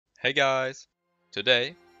Hey guys!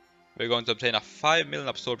 Today we're going to obtain a 5 million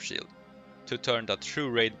absorb shield to turn the true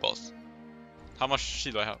raid boss. How much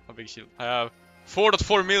shield do I have? A big shield. I have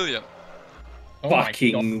 4.4 million! Oh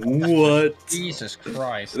Fucking what? Jesus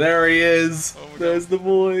Christ. There he is! Oh my There's the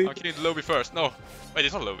boy! I'm killing the lobby first. No! Wait,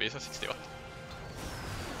 it's not lobby, it's a 60 watt.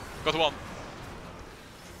 Got one!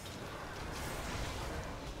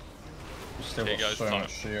 Still Okay, got guys, so time.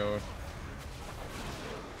 much shield.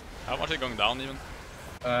 How much is it going down even?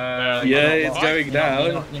 Yeah, not it's far. going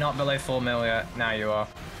down. You're not below 4 mil yet. Now you are.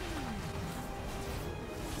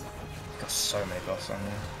 Got so many buffs on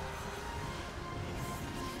you.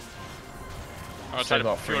 I'm gonna Still try to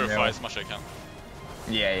got 3 purify mil. as much as I can.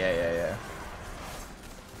 Yeah.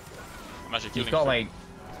 I'm actually killing You've got three. like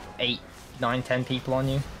 8, 9, 10 people on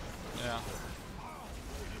you. Yeah.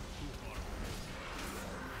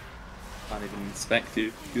 Can't even inspect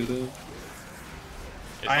you. Good.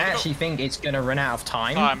 It's I not go- actually think it's gonna run out of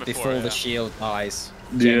time before yeah. the shield dies.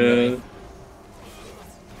 Yeah. Genuinely.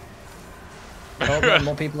 Oh, no,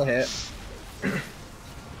 more people are hit.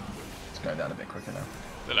 It's going down a bit quicker now.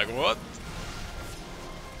 They're like, what?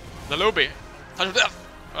 The lobby! Touch of death!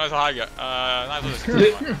 Oh, it's a high guy.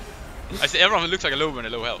 I see everyone who looks like a lobby in a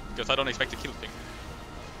low health, because I don't expect to kill things.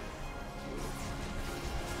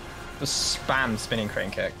 Just spam spinning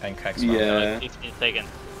crane kick and kick. Yeah. 15 seconds.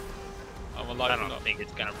 I'm I alive don't enough. think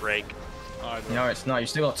it's gonna break. I don't. No, it's not. You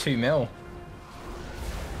still got 2 mil.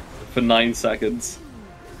 For 9 seconds.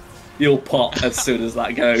 You'll pop as soon as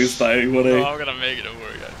that goes, though, Oh, buddy. I'm gonna make it, don't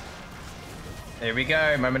worry guys. Here we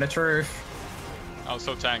go. Moment of truth. I'm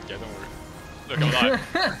so tanky, don't worry. Look, I'm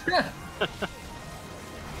alive.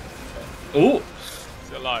 Oh!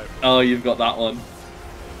 He's alive. Oh, you've got that one.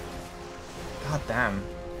 God damn.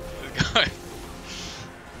 This guy.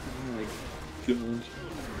 Oh my god.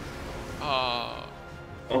 Ah.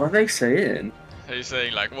 What are they saying? He's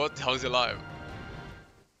saying like, what? How's he alive?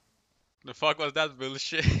 The fuck was that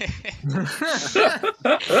bullshit?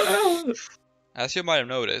 As you might have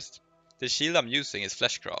noticed, the shield I'm using is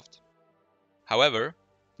Fleshcraft. However,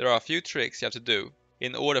 there are a few tricks you have to do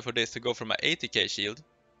in order for this to go from an 80k shield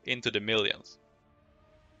into the millions.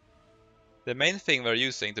 The main thing we're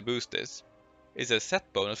using to boost this is a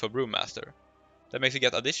set bonus for brewmaster that makes you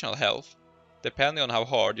get additional health depending on how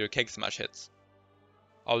hard your keg smash hits.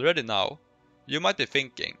 Already now, you might be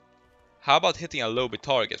thinking, how about hitting a lobby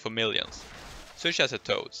target for millions, such as the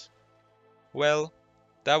toads? Well,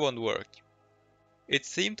 that won't work. It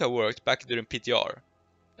seemed to have worked back during PTR,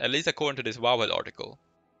 at least according to this Wowhead article.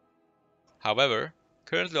 However,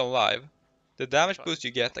 currently on live, the damage boost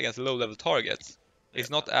you get against low level targets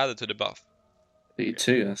is not added to the buff.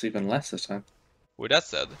 B2, that's even less this time. With that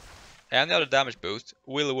said, any other damage boost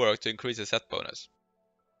will work to increase the set bonus,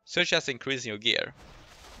 such as increasing your gear,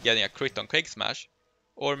 getting a crit on Quake Smash,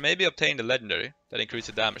 or maybe obtaining the legendary that increases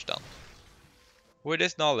the damage done. With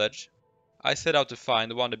this knowledge, I set out to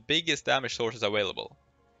find one of the biggest damage sources available,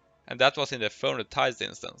 and that was in the Throne of Tides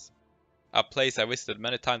instance, a place I visited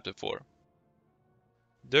many times before.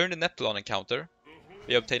 During the Neptulon encounter,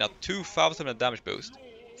 we obtained a 2000% damage boost,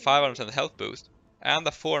 500% health boost, and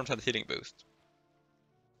a 400% healing boost.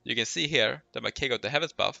 You can see here that my Keg of the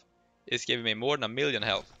Heavens buff is giving me more than 1 million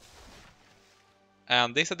health.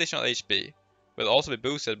 And this additional HP will also be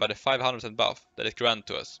boosted by the 500% buff that is granted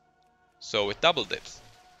to us, so it double dips,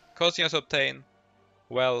 causing us to obtain,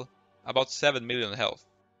 well, about 7 million health.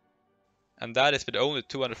 And that is with only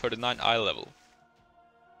 239 eye level.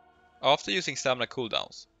 After using stamina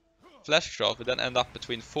cooldowns, Fleshcraft will then end up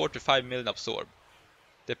between 4 to 5 million absorb,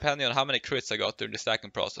 depending on how many crits I got during the stacking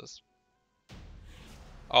process.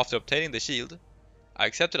 After obtaining the shield, I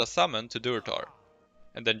accepted a summon to Durotar,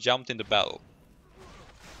 and then jumped into battle.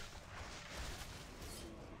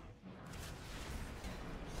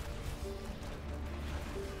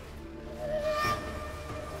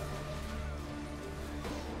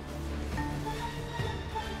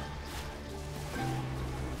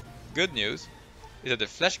 Good news is that the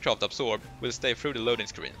Fleshcraft absorb will stay through the loading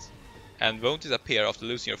screens, and won't disappear after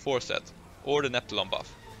losing your Forset or the Neptulon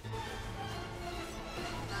buff.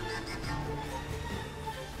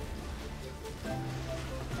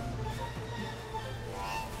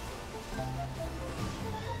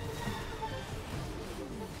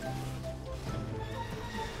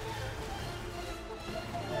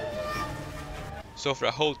 So for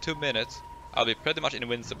a whole 2 minutes, I'll be pretty much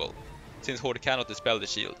invincible, since Horde cannot dispel the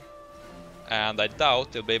shield. And I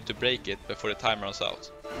doubt they'll be able to break it before the time runs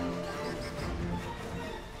out.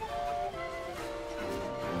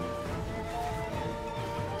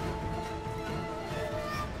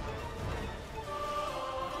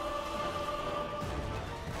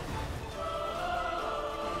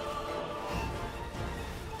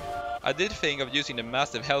 I did think of using the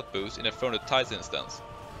massive health boost in a Throne of Tides instance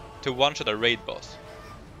to one-shot a raid boss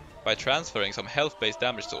by transferring some health-based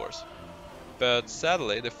damage source, but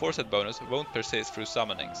sadly the force hit bonus won't persist through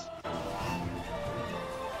summonings.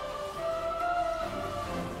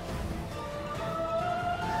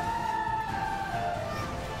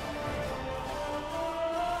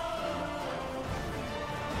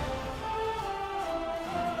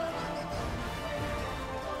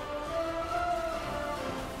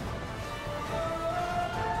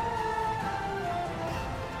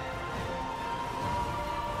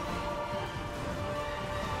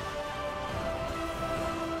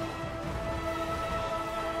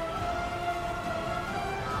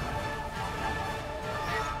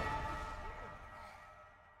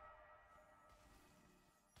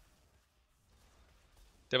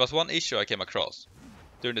 There was one issue I came across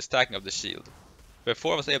during the stacking of the shield,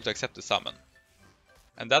 before I was able to accept the summon.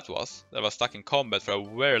 And that was that I was stuck in combat for a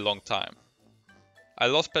very long time. I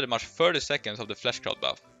lost pretty much 30 seconds of the Fleshcraft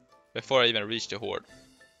buff, before I even reached the horde.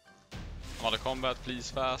 I'm out of combat, please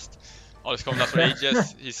fast. Oh, this combat for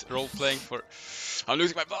ages, he's role-playing for... I'm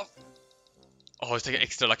losing my buff! Oh, it's taking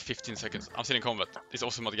extra like 15 seconds. I'm still in combat. It's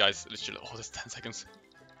awesome mod, guys, literally. Oh, that's 10 seconds.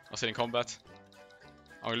 I'm still in combat.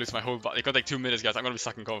 I'm gonna lose my whole body. It could take 2 minutes, guys. I'm gonna be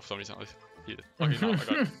stuck in combat for some reason. Okay, now I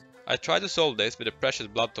got it. I tried to solve this with a precious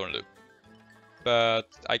Bloodthorn loop, but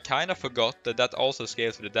I kinda forgot that that also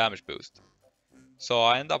scales with the damage boost. So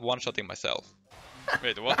I end up one-shotting myself.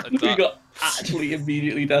 Wait, what? We got actually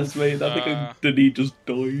immediately decimated. I think the knee just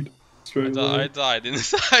died. I died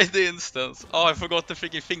inside the instance. Oh, I forgot the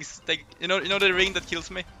freaking things. You know the ring that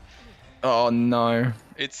kills me? Oh no.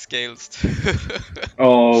 It scales.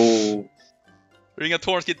 Oh. Ring of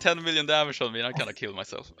Thorns get 10 million damage on me and I kinda kill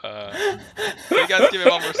myself. Can you guys give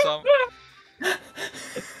me one more sum?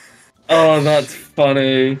 Oh, that's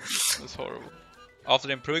funny. That's horrible.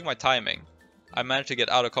 After improving my timing, I managed to get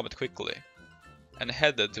out of combat quickly and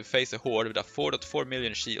headed to face a horde with a 4.4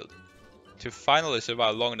 million shield to finally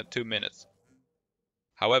survive longer than 2 minutes.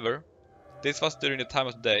 However, this was during the time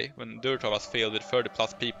of day when Durtar was filled with 30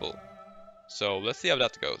 plus people, so let's see how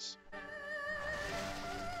that goes.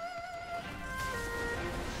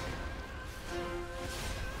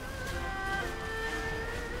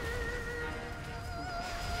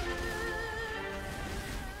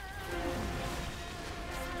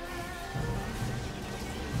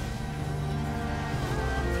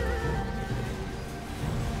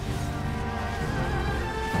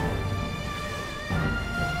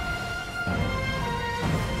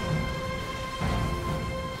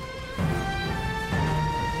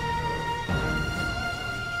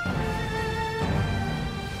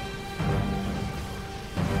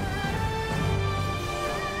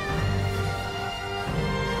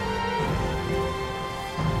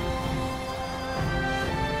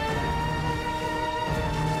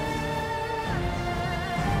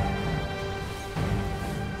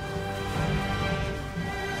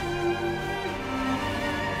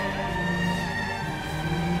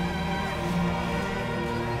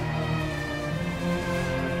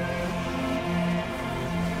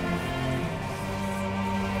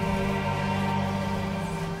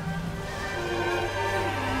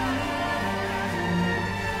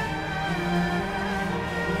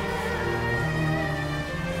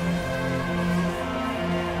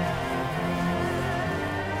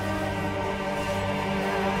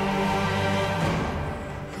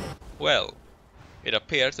 Well, it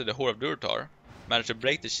appears that the Horde of Durtar managed to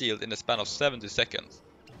break the shield in the span of 70 seconds,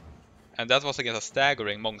 and that was against a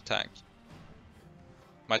staggering monk tank.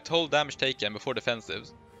 My total damage taken before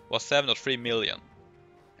defensives was 7.3 million,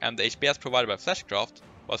 and the HPS provided by Fleshcraft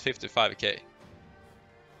was 55k.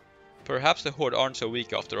 Perhaps the Horde aren't so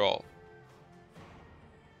weak after all.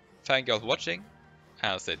 Thank you all for watching,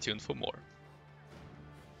 and stay tuned for more.